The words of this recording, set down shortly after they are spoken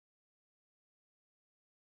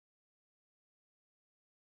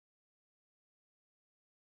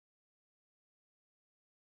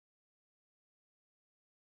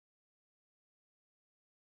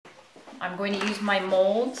I'm going to use my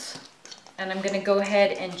molds, and I'm going to go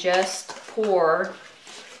ahead and just pour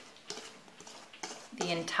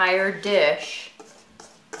the entire dish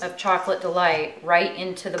of Chocolate Delight right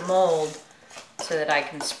into the mold so that I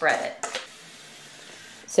can spread it.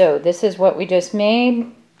 So this is what we just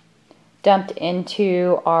made, dumped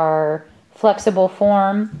into our flexible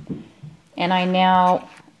form, and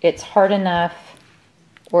it's hard enough,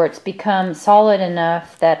 or it's become solid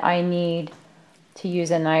enough that I need to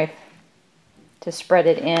use a knife to spread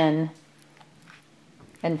it in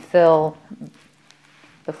and fill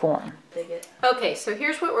the form. Okay, so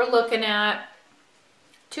here's what we're looking at.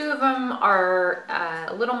 Two of them are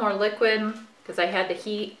a little more liquid because I had to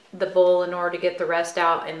heat the bowl in order to get the rest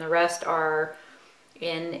out, and the rest are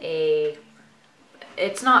in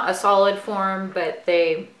it's not a solid form, but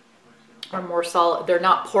they are more solid. They're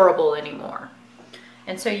not pourable anymore.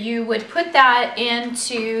 And so you would put that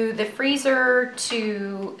into the freezer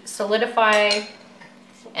to solidify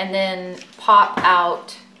and then pop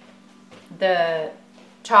out the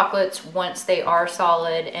chocolates once they are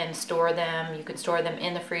solid and store them. You can store them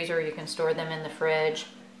in the freezer, you can store them in the fridge.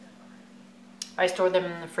 I store them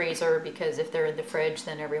in the freezer because if they're in the fridge,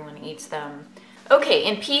 then everyone eats them. Okay,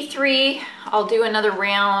 in P3, I'll do another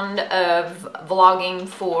round of vlogging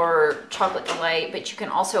for Chocolate Delight, but you can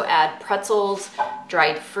also add pretzels,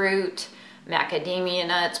 dried fruit, macadamia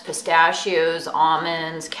nuts, pistachios,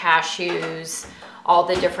 almonds, cashews, all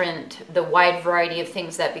the wide variety of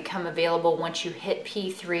things that become available once you hit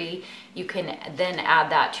P3. You can then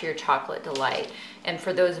add that to your Chocolate Delight. And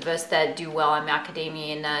for those of us that do well on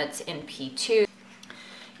macadamia nuts in P2,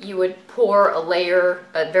 you would pour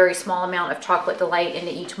a very small amount of Chocolate Delight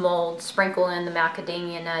into each mold, sprinkle in the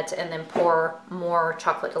macadamia nuts, and then pour more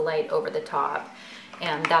Chocolate Delight over the top.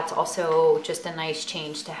 And that's also just a nice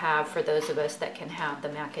change to have for those of us that can have the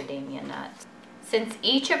macadamia nuts. Since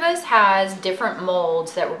each of us has different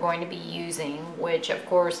molds that we're going to be using, which of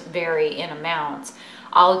course vary in amounts,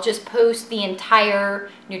 I'll just post the entire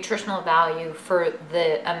nutritional value for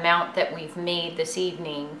the amount that we've made this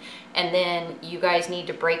evening, and then you guys need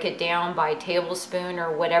to break it down by tablespoon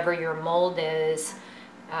or whatever your mold is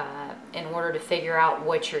in order to figure out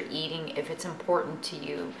what you're eating if it's important to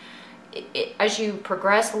you. As you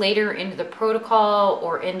progress later into the protocol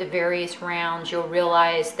or into various rounds, you'll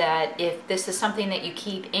realize that if this is something that you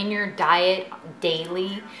keep in your diet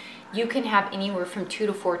daily, you can have anywhere from 2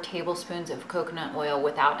 to 4 tablespoons of coconut oil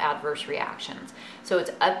without adverse reactions. So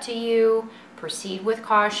it's up to you. Proceed with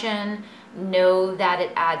caution. Know that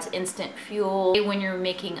it adds instant fuel. When you're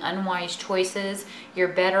making unwise choices, you're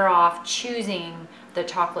better off choosing the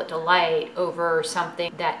Chocolate Delight over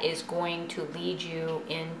something that is going to lead you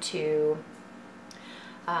into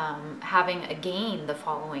having a gain the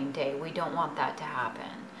following day. We don't want that to happen.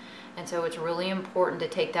 And so it's really important to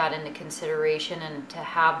take that into consideration and to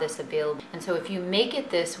have this available. And so if you make it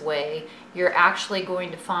this way, you're actually going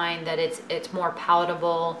to find that it's more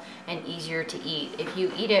palatable and easier to eat. If you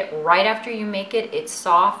eat it right after you make it, it's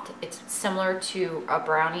soft. It's similar to a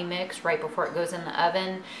brownie mix right before it goes in the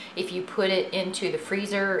oven. If you put it into the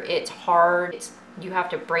freezer, it's hard. You have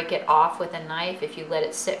to break it off with a knife. If you let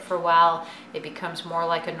it sit for a while, it becomes more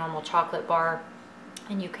like a normal chocolate bar.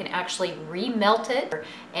 And you can actually remelt it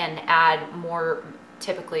and add more,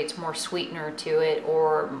 typically it's more sweetener to it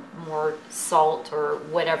or more salt or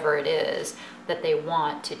whatever it is that they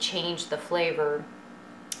want to change the flavor.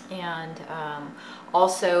 And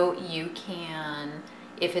also you can,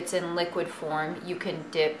 if it's in liquid form, you can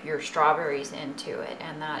dip your strawberries into it,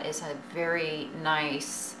 and that is a very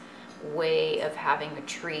nice way of having a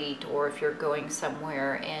treat. Or if you're going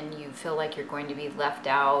somewhere and you feel like you're going to be left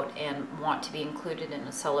out and want to be included in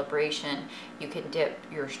a celebration, you can dip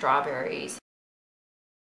your strawberries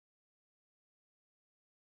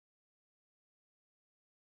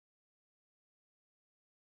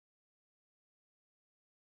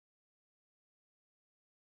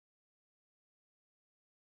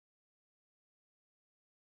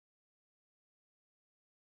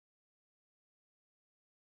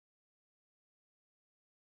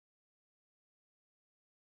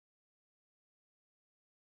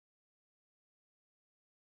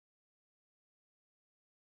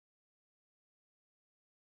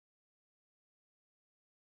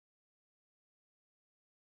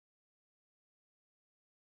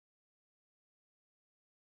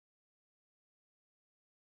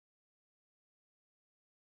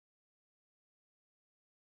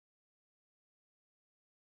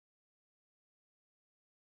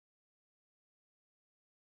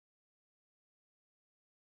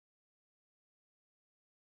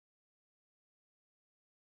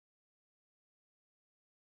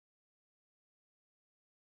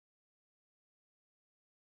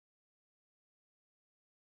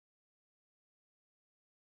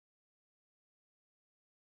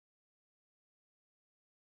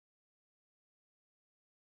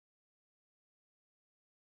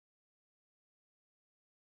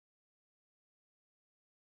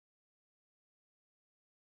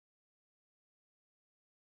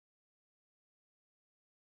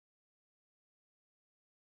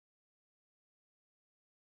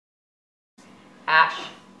Ash.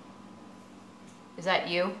 Is that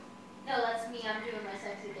you? No, that's me. I'm doing my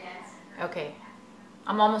sexy dance. Okay.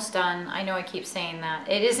 I'm almost done. I know I keep saying that.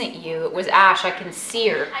 It isn't you. It was Ash. I can see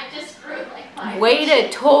her. I just grew like 5 Way to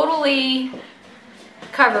inches. totally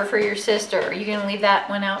cover for your sister. Are you going to leave that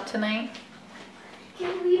one out tonight?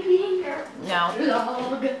 Can we be here? No.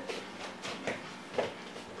 Vlog.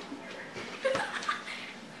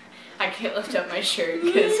 I can't lift up my shirt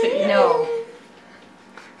because No.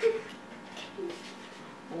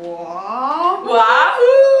 Wow.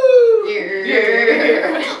 Wahoo!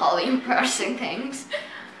 Yeah. All the embarrassing things.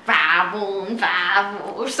 Babble and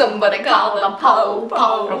babble. Somebody call the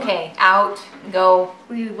po-po. Okay, out. Go.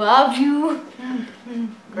 We love you.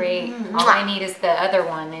 Great. All I need is the other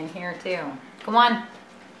one in here too. Come on.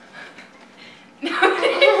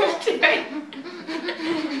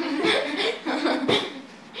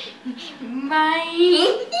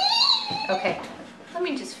 Bye. Okay. Let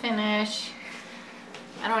me just finish.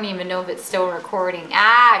 I don't even know if it's still recording.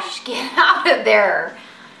 Ash, get out of there.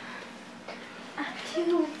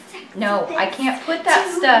 No, I can't put that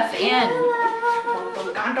stuff in.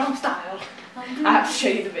 Gangnam style. I have to show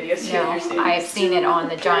you the video so you No, understand. I've seen it on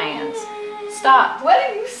the Giants. Stop. What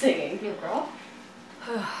are you singing, you girl?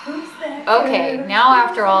 Who's that? Okay, now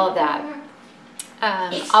after all of that,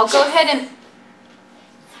 I'll go ahead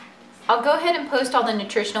and post all the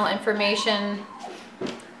nutritional information.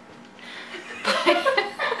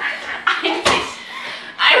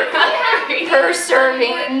 Per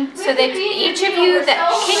serving, so that each of you that,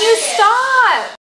 can you stop?